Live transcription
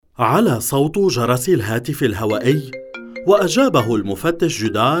على صوت جرس الهاتف الهوائي، وأجابه المفتش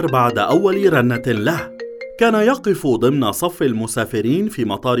جدار بعد أول رنة له. كان يقف ضمن صف المسافرين في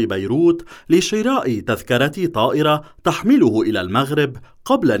مطار بيروت لشراء تذكرة طائرة تحمله إلى المغرب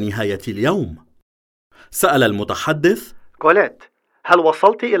قبل نهاية اليوم. سأل المتحدث: كوليت، هل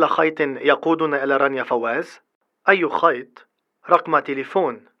وصلت إلى خيط يقودنا إلى رانيا فواز؟ أي خيط؟ رقم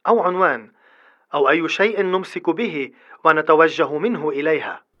تليفون أو عنوان أو أي شيء نمسك به ونتوجه منه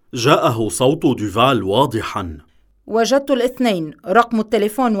إليها؟ جاءه صوت ديفال واضحا: وجدت الاثنين، رقم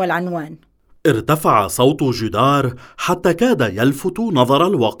التليفون والعنوان. ارتفع صوت جدار حتى كاد يلفت نظر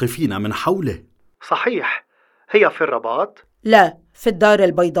الواقفين من حوله. صحيح، هي في الرباط؟ لا، في الدار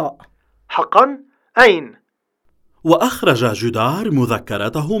البيضاء. حقا؟ أين؟ وأخرج جدار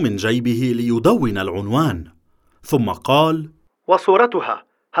مذكرته من جيبه ليدون العنوان، ثم قال: وصورتها،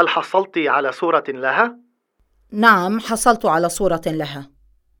 هل حصلت على صورة لها؟ نعم، حصلت على صورة لها.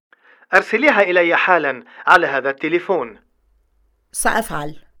 أرسليها إلي حالا على هذا التليفون.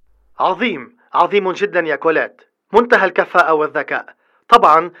 سأفعل. عظيم، عظيم جدا يا كوليت، منتهى الكفاءة والذكاء.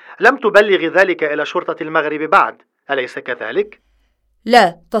 طبعا لم تبلغ ذلك إلى شرطة المغرب بعد، أليس كذلك؟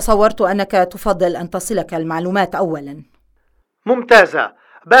 لا، تصورت أنك تفضل أن تصلك المعلومات أولا. ممتازة،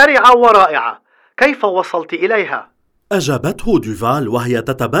 بارعة ورائعة. كيف وصلت إليها؟ أجابته ديفال وهي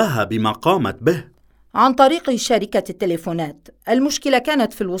تتباهى بما قامت به. عن طريق شركة التليفونات. المشكلة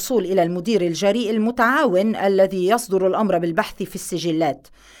كانت في الوصول إلى المدير الجريء المتعاون الذي يصدر الأمر بالبحث في السجلات.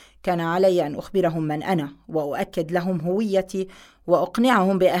 كان علي أن أخبرهم من أنا وأؤكد لهم هويتي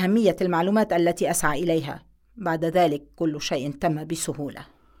وأقنعهم بأهمية المعلومات التي أسعى إليها. بعد ذلك كل شيء تم بسهولة.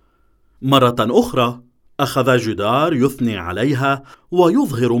 مرة أخرى أخذ جدار يثني عليها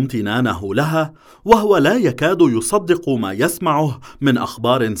ويظهر امتنانه لها، وهو لا يكاد يصدق ما يسمعه من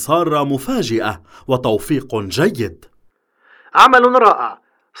أخبار سارة مفاجئة وتوفيق جيد. عمل رائع،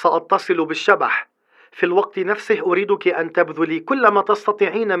 سأتصل بالشبح. في الوقت نفسه أريدك أن تبذلي كل ما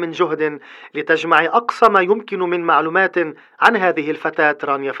تستطيعين من جهد لتجمعي أقصى ما يمكن من معلومات عن هذه الفتاة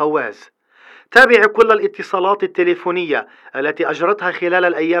رانيا فواز. تابعي كل الاتصالات التليفونية التي أجرتها خلال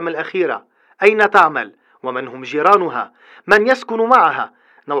الأيام الأخيرة. أين تعمل؟ ومن هم جيرانها؟ من يسكن معها؟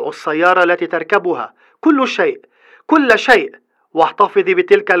 نوع السيارة التي تركبها؟ كل شيء. واحتفظي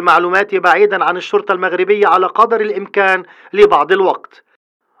بتلك المعلومات بعيدا عن الشرطة المغربية على قدر الإمكان لبعض الوقت.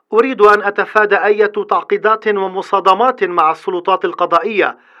 أريد أن أتفادى أي تعقيدات ومصادمات مع السلطات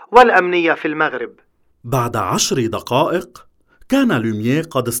القضائية والأمنية في المغرب. بعد 10 دقائق كان لومييه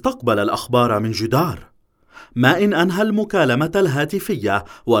قد استقبل الأخبار من جدار، ما إن أنهى المكالمة الهاتفية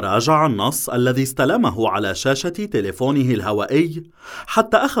وراجع النص الذي استلمه على شاشة تليفونه الهوائي،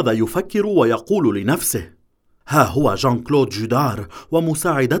 حتى أخذ يفكر ويقول لنفسه: ها هو جان كلود جدار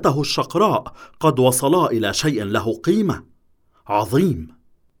ومساعدته الشقراء قد وصلا إلى شيء له قيمة عظيم.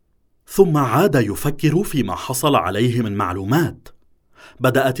 ثم عاد يفكر فيما حصل عليه من معلومات.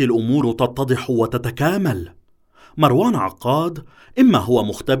 بدأت الأمور تتضح وتتكامل. مروان عقاد إما هو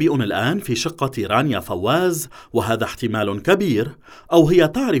مختبئ الآن في شقة رانيا فواز، وهذا احتمال كبير، أو هي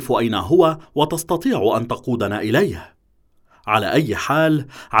تعرف أين هو وتستطيع أن تقودنا إليه. على أي حال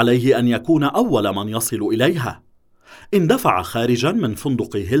عليه أن يكون أول من يصل إليها. اندفع خارجا من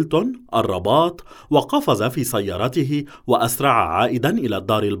فندق هيلتون الرباط وقفز في سيارته وأسرع عائدا إلى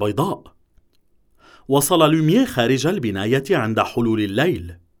الدار البيضاء. وصل لومييه خارج البناية عند حلول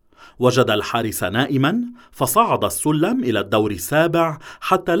الليل. وجد الحارس نائما، فصعد السلم إلى الدور السابع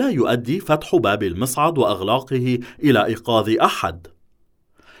حتى لا يؤدي فتح باب المصعد وأغلاقه إلى إيقاظ أحد.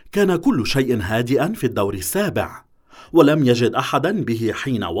 كان كل شيء هادئا في الدور السابع، ولم يجد أحدا به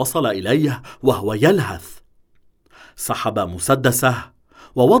حين وصل إليه وهو يلهث. سحب مسدسه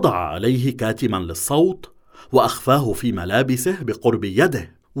ووضع عليه كاتما للصوت وأخفاه في ملابسه بقرب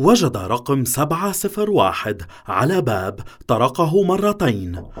يده. وجد رقم 701 على باب، طرقه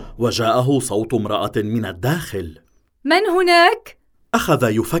مرتين وجاءه صوت امرأة من الداخل. من هناك؟ أخذ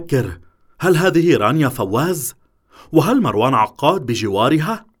يفكر: هل هذه رانيا فواز؟ وهل مروان عقاد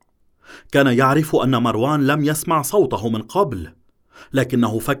بجوارها؟ كان يعرف أن مروان لم يسمع صوته من قبل،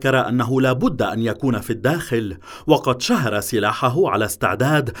 لكنه فكر أنه لا بد أن يكون في الداخل، وقد شهر سلاحه على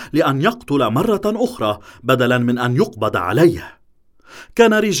استعداد لأن يقتل مرة أخرى بدلا من أن يقبض عليه.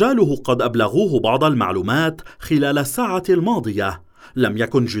 كان رجاله قد أبلغوه بعض المعلومات خلال الساعة الماضية، لم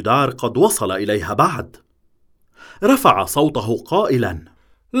يكن جدار قد وصل إليها بعد. رفع صوته قائلا: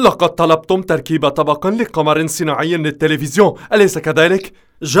 لقد طلبتم تركيب طبق لقمر صناعي للتلفزيون، أليس كذلك؟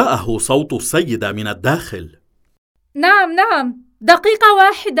 جاءه صوت السيدة من الداخل. نعم، دقيقة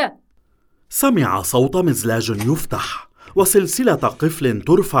واحدة. سمع صوت مزلاج يفتح وسلسلة قفل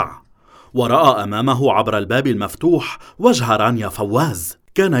ترفع، ورأى أمامه عبر الباب المفتوح وجه رانيا فواز.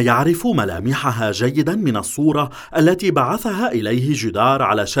 كان يعرف ملامحها جيدا من الصورة التي بعثها إليه جدار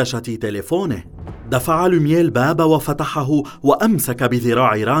على شاشة تليفونه. دفع لومييه الباب وفتحه وأمسك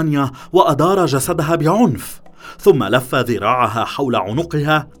بذراع رانيا وأدار جسدها بعنف، ثم لف ذراعها حول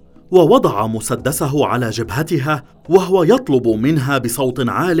عنقها ووضع مسدسه على جبهتها وهو يطلب منها بصوت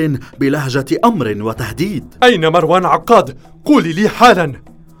عال بلهجة أمر وتهديد: أين مروان عقاد؟ قولي لي حالا.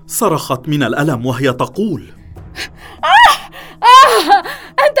 صرخت من الألم وهي تقول: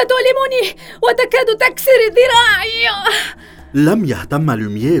 أنت تؤلمني وتكاد تكسر ذراعي. لم يهتم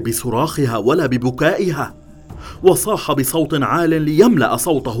لومييه بصراخها ولا ببكائها، وصاح بصوت عال ليملأ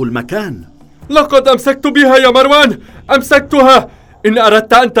صوته المكان: لقد أمسكت بها يا مروان، أمسكتها. إن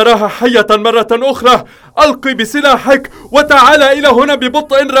أردت أن تراها حية مرة أخرى ألقي بسلاحك وتعال إلى هنا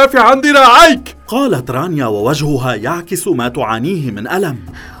ببطء رافعا ذراعيك. قالت رانيا ووجهها يعكس ما تعانيه من ألم.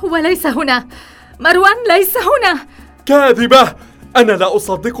 هو ليس هنا، مروان ليس هنا. كاذبة، أنا لا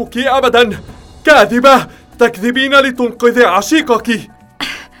أصدقك أبدا. كاذبة، تكذبين لتنقذي عشيقك.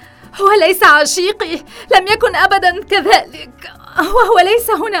 هو ليس عشيقي، لم يكن أبدا كذلك، وهو ليس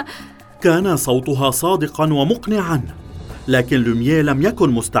هنا. كان صوتها صادقا ومقنعا، لكن لومييه لم يكن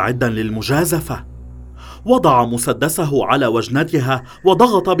مستعدا للمجازفة. وضع مسدسه على وجنتها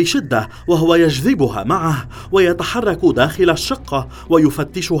وضغط بشدة وهو يجذبها معه ويتحرك داخل الشقة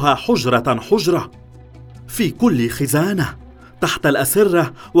ويفتشها حجرة حجرة، في كل خزانة، تحت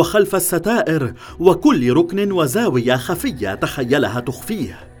الأسرة وخلف الستائر وكل ركن وزاوية خفية تخيلها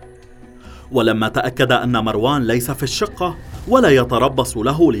تخفيه. ولما تأكد أن مروان ليس في الشقة ولا يتربص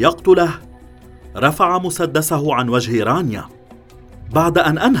له ليقتله، رفع مسدسه عن وجه رانيا. بعد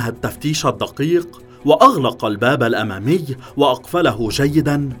أن أنهى التفتيش الدقيق وأغلق الباب الأمامي وأقفله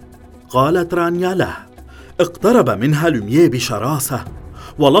جيدا، قالت رانيا له. اقترب منها لومييه بشراسة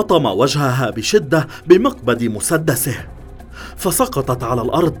ولطم وجهها بشدة بمقبض مسدسه، فسقطت على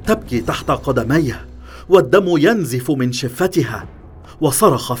الأرض تبكي تحت قدميه والدم ينزف من شفتها،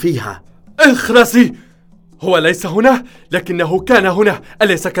 وصرخ فيها: اخرسي! هو ليس هنا، لكنه كان هنا،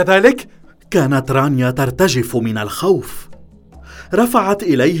 أليس كذلك؟ كانت رانيا ترتجف من الخوف. رفعت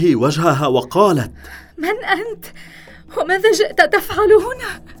إليه وجهها وقالت: من أنت؟ وماذا جئت تفعل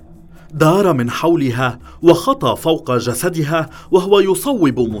هنا؟ دار من حولها وخطى فوق جسدها وهو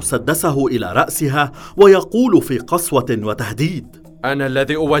يصوب مسدسه إلى رأسها ويقول في قسوة وتهديد: أنا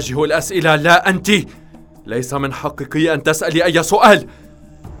الذي أوجه الأسئلة لا أنت. ليس من حقك أن تسألي أي سؤال،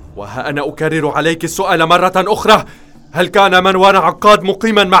 وها أنا أكرر عليك السؤال مرة أخرى. هل كان مروان عقاد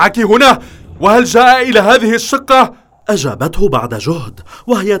مقيما معك هنا؟ وهل جاء إلى هذه الشقة؟ أجابته بعد جهد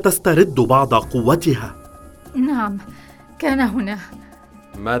وهي تسترد بعض قوتها: نعم، كان هنا.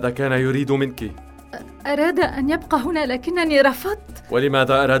 ماذا كان يريد منك؟ أراد أن يبقى هنا لكنني رفضت.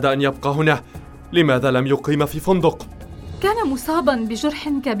 ولماذا أراد أن يبقى هنا؟ لماذا لم يقيم في فندق؟ كان مصابا بجرح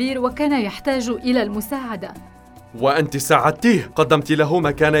كبير وكان يحتاج إلى المساعدة. وأنت ساعدتيه، قدمت له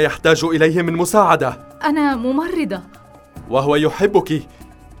ما كان يحتاج إليه من مساعدة. أنا ممرضة. وهو يحبك،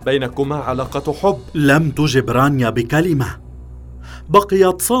 بينكما علاقة حب. لم تجب رانيا بكلمة،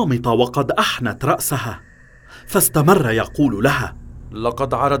 بقيت صامتة وقد أحنت رأسها، فاستمر يقول لها: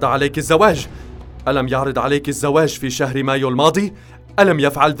 لقد عرض عليك الزواج. ألم يعرض عليك الزواج في شهر مايو الماضي؟ ألم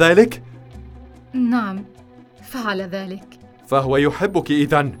يفعل ذلك؟ نعم، فعل ذلك. فهو يحبك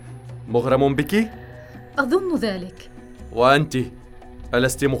إذن، مغرم بك؟ أظن ذلك. وأنت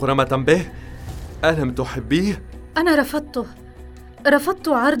ألست مغرمة به؟ ألم تحبيه؟ أنا رفضت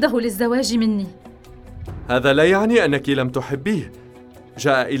عرضه للزواج مني. هذا لا يعني أنك لم تحبيه.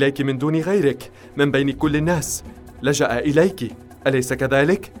 جاء إليك من دون غيرك، من بين كل الناس لجأ إليك، أليس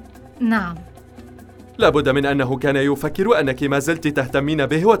كذلك؟ نعم. لابد من أنه كان يفكر أنك ما زلت تهتمين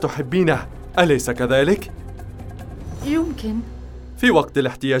به وتحبينه، أليس كذلك؟ يمكن. في وقت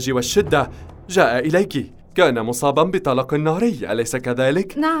الاحتياج والشدة جاء إليك، كان مصابا بطلق ناري، أليس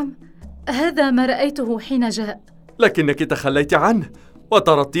كذلك؟ نعم، هذا ما رأيته حين جاء. لكنك تخليت عنه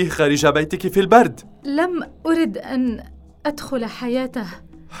وطردتيه خارج بيتك في البرد. لم أرد أن أدخل حياته.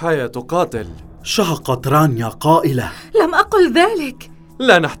 حياة قاتل. شهقت رانيا قائلة: لم أقل ذلك.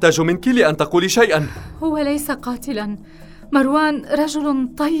 لا نحتاج منك لأن تقولي شيئا. هو ليس قاتلا، مروان رجل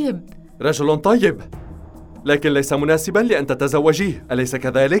طيب. رجل طيب، لكن ليس مناسبا لأن تتزوجيه، أليس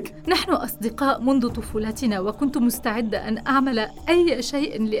كذلك؟ نحن أصدقاء منذ طفولتنا وكنت مستعدة أن أعمل أي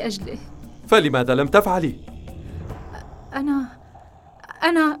شيء لأجله. فلماذا لم تفعلي؟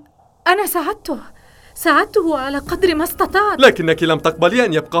 أنا ساعدته على قدر ما استطعت. لكنك لم تقبلي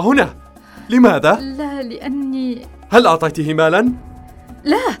أن يبقى هنا، لماذا؟ لا، لأني... هل أعطيته مالا؟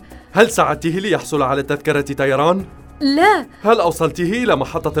 لا. هل ساعدته ليحصل على تذكرة طيران؟ لا. هل أوصلته إلى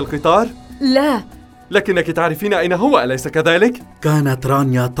محطة القطار؟ لا. لكنك تعرفين أين هو، أليس كذلك؟ كانت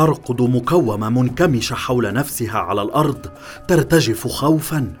رانيا ترقد مكومة منكمشة حول نفسها على الأرض ترتجف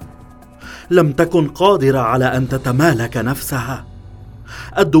خوفا. لم تكن قادرة على أن تتمالك نفسها.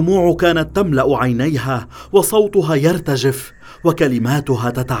 الدموع كانت تملأ عينيها وصوتها يرتجف وكلماتها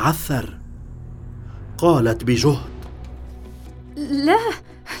تتعثر. قالت بجهد: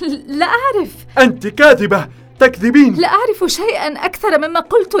 لا أعرف. أنت كاذبة، تكذبين. لا أعرف شيئا أكثر مما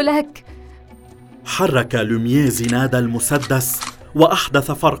قلت لك. حرك لومييه زناد المسدس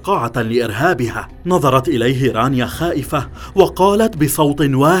وأحدث فرقعة لإرهابها. نظرت إليه رانيا خائفة وقالت بصوت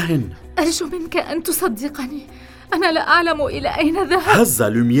واهٍ: أرجو منك أن تصدقني، أنا لا أعلم إلى أين ذهب. هز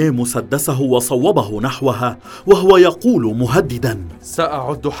لومييه مسدسه وصوبه نحوها وهو يقول مهددا: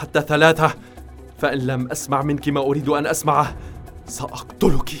 سأعد حتى 3، فإن لم أسمع منك ما أريد أن أسمعه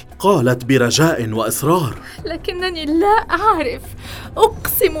سأقتلك. قالت برجاء وإصرار: لكنني لا أعرف،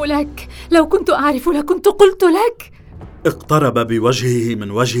 أقسم لك لو كنت أعرف لكنت قلت لك. اقترب بوجهه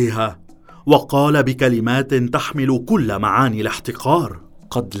من وجهها وقال بكلمات تحمل كل معاني الاحتقار: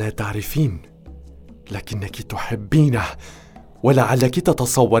 قد لا تعرفين، لكنك تحبينه، ولعلك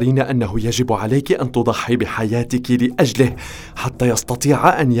تتصورين أنه يجب عليك أن تضحي بحياتك لأجله حتى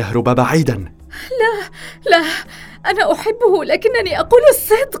يستطيع أن يهرب بعيدا. لا، أنا أحبه، لكنني أقول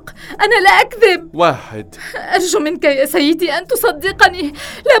الصدق، أنا لا أكذب. واحد. أرجو منك يا سيدي أن تصدقني،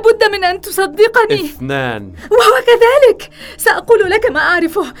 لابد من أن تصدقني. 2. وهو كذلك، سأقول لك ما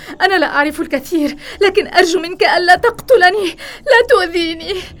أعرفه، أنا لا أعرف الكثير، لكن أرجو منك ألا تقتلني، لا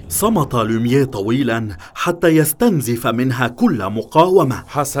تؤذيني. صمت لومييه طويلا حتى يستنزف منها كل مقاومة.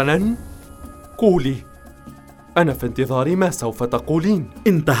 حسنا، قولي، أنا في انتظار ما سوف تقولين.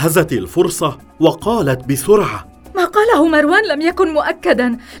 انتهزت الفرصة وقالت بسرعة: ما قاله مروان لم يكن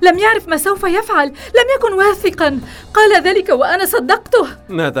مؤكدا، لم يعرف ما سوف يفعل، لم يكن واثقا، قال ذلك وأنا صدقته.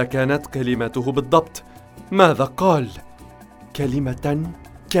 ماذا كانت كلمته بالضبط؟ ماذا قال؟ كلمة.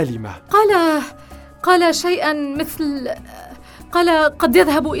 قال شيئا مثل، قال قد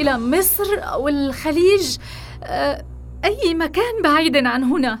يذهب إلى مصر أو الخليج، أي مكان بعيد عن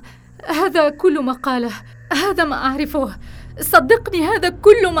هنا. هذا كل ما قاله، هذا ما أعرفه، صدقني هذا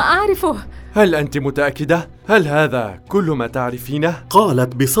كل ما أعرفه. هل أنت متأكدة؟ هل هذا كل ما تعرفينه؟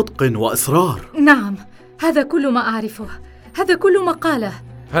 قالت بصدق وإصرار: نعم، هذا كل ما أعرفه، هذا كل ما قاله.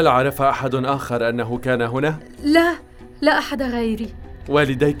 هل عرف أحد آخر أنه كان هنا؟ لا أحد غيري.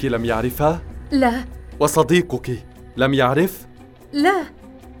 والديك لم يعرفا؟ لا. وصديقك لم يعرف؟ لا.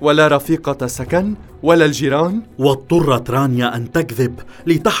 ولا رفيقة سكن؟ ولا الجيران؟ واضطرت رانيا أن تكذب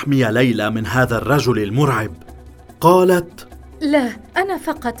لتحمي ليلى من هذا الرجل المرعب. قالت: لا، أنا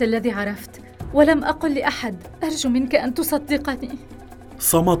فقط الذي عرفت، ولم أقل لأحد، أرجو منك أن تصدقني.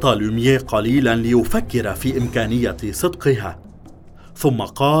 صمت لومييه قليلا ليفكر في إمكانية صدقها، ثم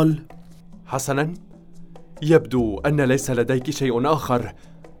قال: حسنا، يبدو أن ليس لديك شيء آخر،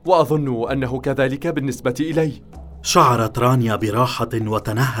 وأظن أنه كذلك بالنسبة إلي. شعرت رانيا براحة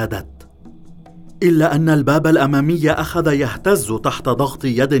وتنهدت، إلا أن الباب الأمامي أخذ يهتز تحت ضغط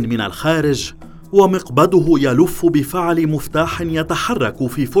يد من الخارج، ومقبضه يلف بفعل مفتاح يتحرك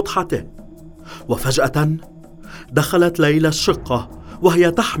في فتحته. وفجأة دخلت ليلى الشقة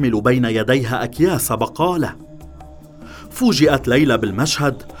وهي تحمل بين يديها أكياس بقالة. فوجئت ليلى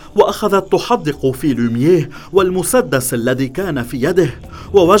بالمشهد وأخذت تحدق في لومييه والمسدس الذي كان في يده،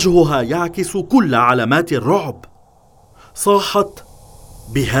 ووجهها يعكس كل علامات الرعب. صاحت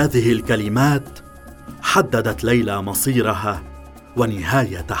بهذه الكلمات حددت ليلى مصيرها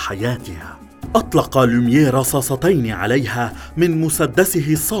ونهاية حياتها. أطلق لومييه رصاصتين عليها من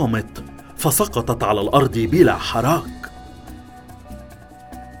مسدسه الصامت، فسقطت على الأرض بلا حراك.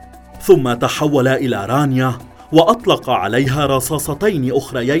 ثم تحول إلى رانيا وأطلق عليها رصاصتين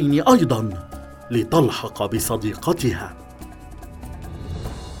أخريين أيضا لتلحق بصديقتها.